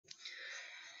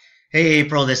Hey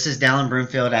April, this is Dallin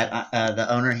Broomfield, the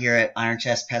owner here at Iron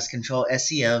Chest Pest Control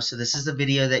SEO. So this is the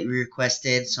video that you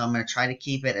requested, so I'm going to try to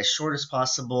keep it as short as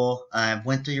possible. I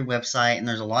went through your website and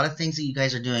there's a lot of things that you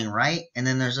guys are doing right, and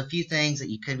then there's a few things that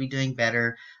you could be doing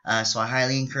better. So I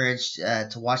highly encourage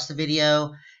to watch the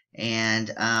video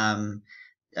and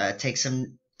take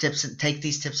some tips, take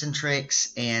these tips and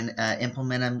tricks and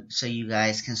implement them so you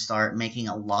guys can start making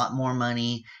a lot more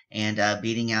money and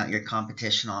beating out your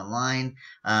competition online.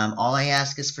 All I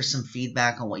ask is for some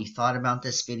feedback on what you thought about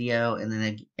this video, and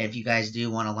then if you guys do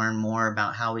want to learn more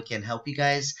about how we can help you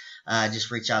guys,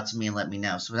 just reach out to me and let me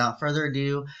know. So without further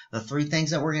ado, the three things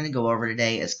that we're going to go over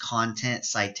today is content,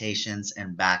 citations,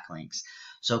 and backlinks.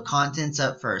 So content's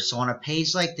up first. So on a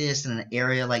page like this in an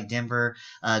area like Denver,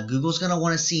 Google's going to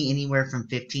want to see anywhere from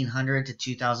 1,500 to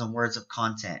 2,000 words of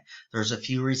content. There's a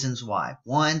few reasons why.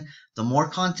 One, the more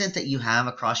content that you have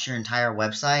across your entire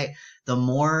website, the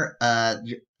more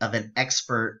of an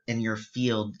expert in your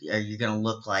field you're going to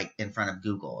look like in front of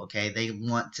Google. Okay, they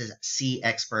want to see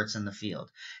experts in the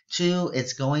field. Two,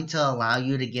 it's going to allow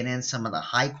you to get in some of the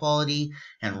high quality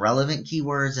and relevant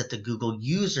keywords that the Google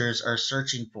users are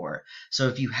searching for. So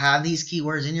if you have these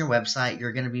keywords in your website,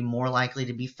 you're going to be more likely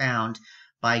to be found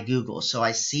by Google. So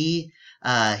I see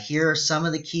here are some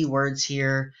of the keywords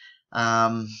here.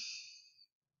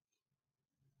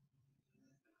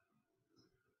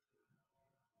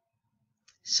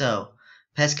 So,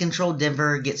 Pest Control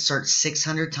Denver gets searched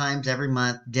 600 times every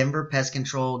month. Denver Pest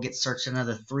Control gets searched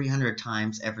another 300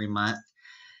 times every month.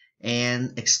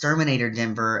 And Exterminator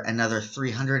Denver, another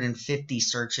 350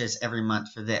 searches every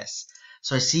month for this.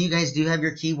 So I see you guys do have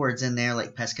your keywords in there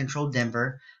like Pest Control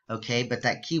Denver, okay, but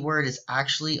that keyword is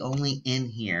actually only in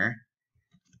here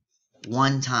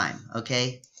one time,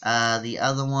 okay? The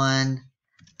other one,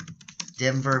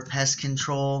 Denver Pest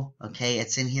Control, okay,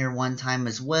 it's in here one time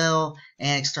as well,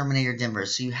 and Exterminator Denver.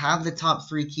 So you have the top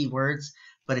three keywords,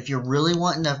 but if you're really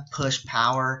wanting to push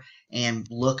power and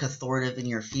look authoritative in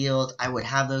your field, I would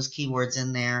have those keywords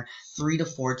in there 3 to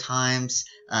 4 times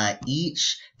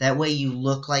each. That way you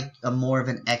look like more of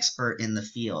an expert in the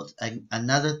field.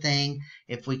 Another thing,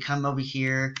 if we come over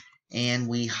here and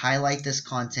we highlight this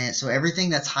content, so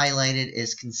everything that's highlighted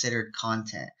is considered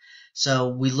content. So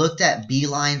we looked at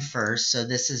Beeline first. So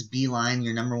this is Beeline,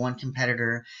 your number one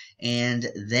competitor, and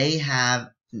they have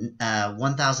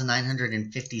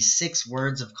 1,956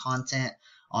 words of content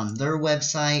on their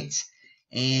website,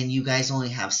 and you guys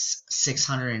only have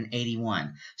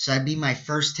 681. So that'd be my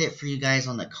first tip for you guys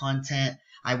on the content.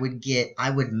 I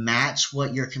would match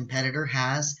what your competitor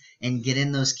has and get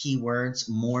in those keywords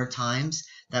more times.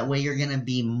 That way you're going to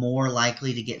be more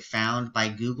likely to get found by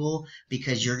Google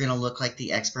because you're going to look like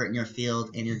the expert in your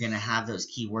field and you're going to have those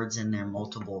keywords in there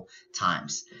multiple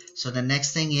times. So the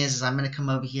next thing is I'm going to come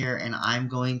over here and I'm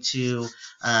going to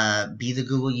be the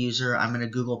Google user. I'm going to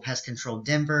Google Pest Control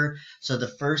Denver. So the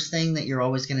first thing that you're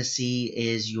always going to see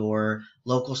is your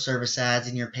local service ads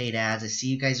and your paid ads. I see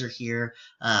you guys are here.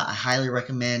 I highly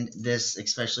recommend this,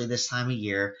 especially this time of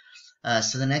year.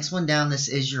 So the next one down, this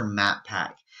is your map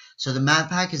pack. So the map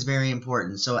pack is very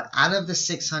important. So out of the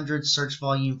 600 search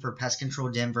volume for Pest Control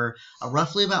Denver,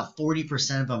 roughly about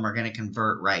 40% of them are going to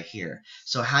convert right here.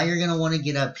 So how you're going to want to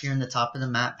get up here in the top of the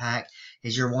map pack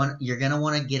is you're going to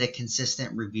want to get a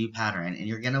consistent review pattern, and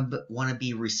you're going to want to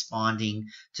be responding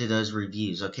to those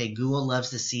reviews. Okay, Google loves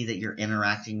to see that you're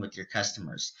interacting with your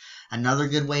customers. Another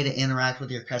good way to interact with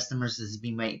your customers is to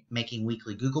be making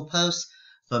weekly Google posts.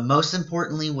 But most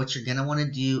importantly, what you're going to want to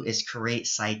do is create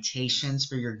citations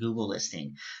for your Google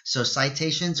listing. So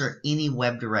citations are any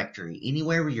web directory.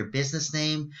 Anywhere where your business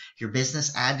name, your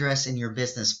business address, and your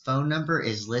business phone number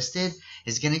is listed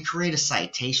is going to create a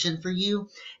citation for you,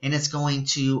 and it's going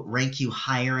to rank you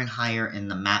higher and higher in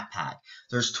the map pack.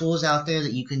 There's tools out there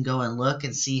that you can go and look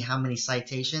and see how many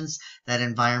citations that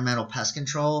Environmental Pest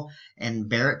Control and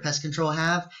Barrett Pest Control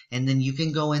have, and then you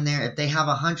can go in there. If they have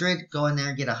 100, go in there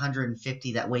and get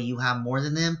 150. That way you have more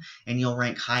than them and you'll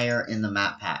rank higher in the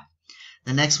map pack.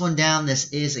 The next one down,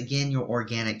 this is again your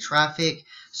organic traffic.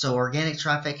 So organic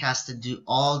traffic has to do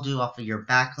off of your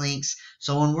backlinks.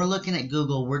 So when we're looking at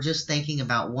Google, we're just thinking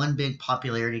about one big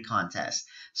popularity contest.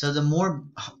 So the more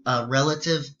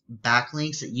relative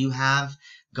backlinks that you have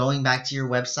going back to your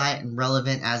website and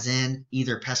relevant as in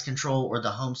either pest control or the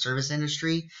home service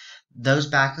industry,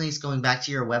 those backlinks going back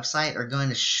to your website are going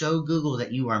to show Google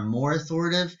that you are more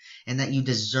authoritative and that you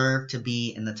deserve to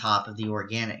be in the top of the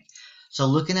organic. So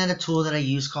looking at a tool that I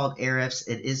use called Ahrefs,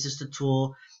 it is just a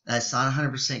tool. It's not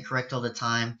 100% correct all the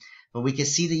time, but we can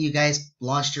see that you guys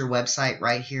launched your website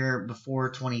right here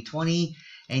before 2020,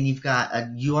 and you've got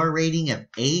a UR rating of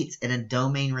 8 and a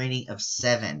domain rating of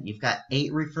 7. You've got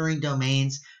 8 referring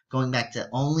domains going back to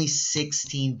only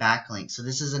 16 backlinks. So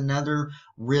this is another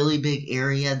really big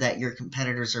area that your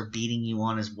competitors are beating you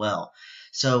on as well.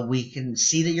 So we can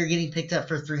see that you're getting picked up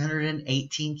for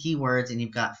 318 keywords, and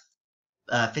you've got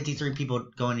 53 people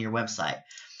going to your website.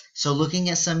 So looking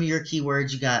at some of your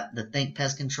keywords, you got the Think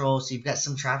Pest Control. So you've got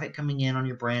some traffic coming in on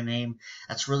your brand name.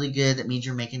 That's really good. That means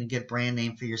you're making a good brand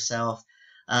name for yourself.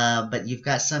 But you've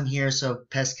got some here. So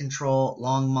Pest Control,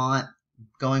 Longmont,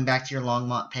 going back to your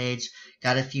Longmont page.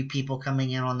 Got a few people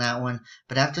coming in on that one.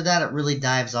 But after that, it really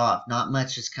dives off. Not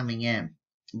much is coming in.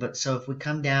 But so if we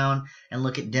come down and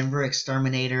look at Denver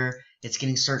Exterminator, it's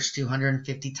getting searched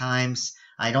 250 times.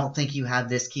 I don't think you have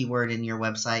this keyword in your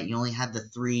website. You only have the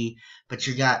 3, but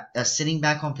you got sitting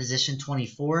back on position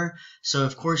 24. So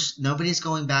of course, nobody's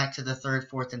going back to the 3rd,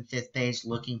 4th, and 5th page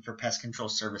looking for pest control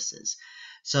services.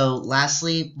 So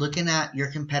lastly, looking at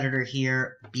your competitor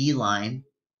here, Beeline.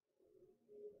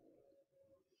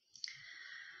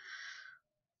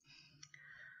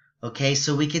 Okay,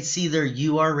 so we could see their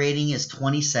UR rating is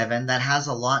 27. That has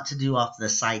a lot to do off the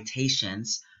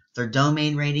citations. Their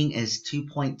domain rating is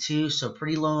 2.2, so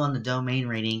pretty low on the domain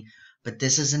rating, but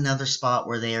this is another spot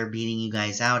where they are beating you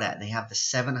guys out at. They have the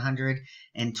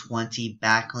 720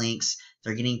 backlinks.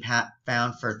 They're getting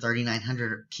found for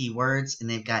 3,900 keywords, and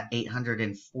they've got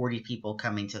 840 people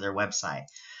coming to their website.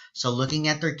 So looking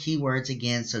at their keywords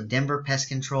again, so Denver Pest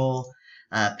Control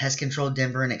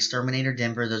Denver, and Exterminator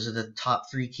Denver, those are the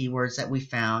top 3 keywords that we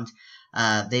found.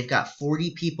 They've got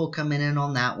 40 people coming in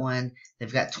on that one.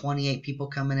 They've got 28 people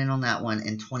coming in on that one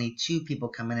and 22 people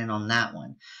coming in on that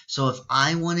one. So if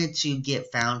I wanted to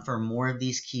get found for more of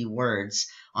these keywords,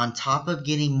 on top of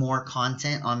getting more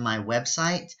content on my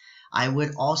website, I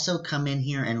would also come in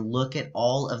here and look at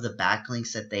all of the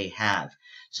backlinks that they have.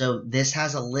 So this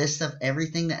has a list of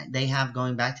everything that they have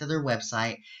going back to their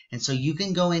website. And so you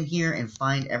can go in here and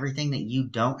find everything that you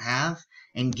don't have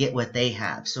and get what they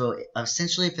have. So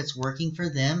essentially, if it's working for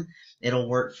them, it'll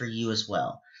work for you as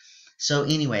well. So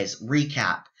anyways,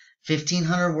 recap.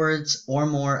 1,500 words or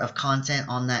more of content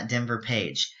on that Denver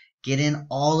page. Get in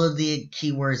all of the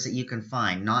keywords that you can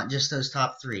find, not just those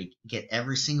top 3. Get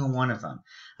every single one of them.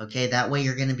 Okay, that way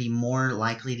you're going to be more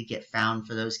likely to get found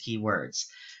for those keywords.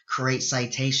 Create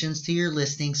citations to your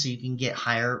listing so you can get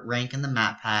higher rank in the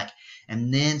map pack,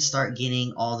 and then start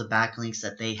getting all the backlinks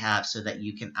that they have so that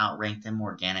you can outrank them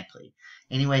organically.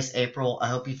 Anyways, April, I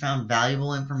hope you found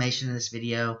valuable information in this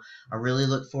video. I really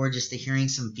look forward just to hearing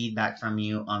some feedback from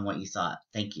you on what you thought.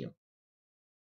 Thank you.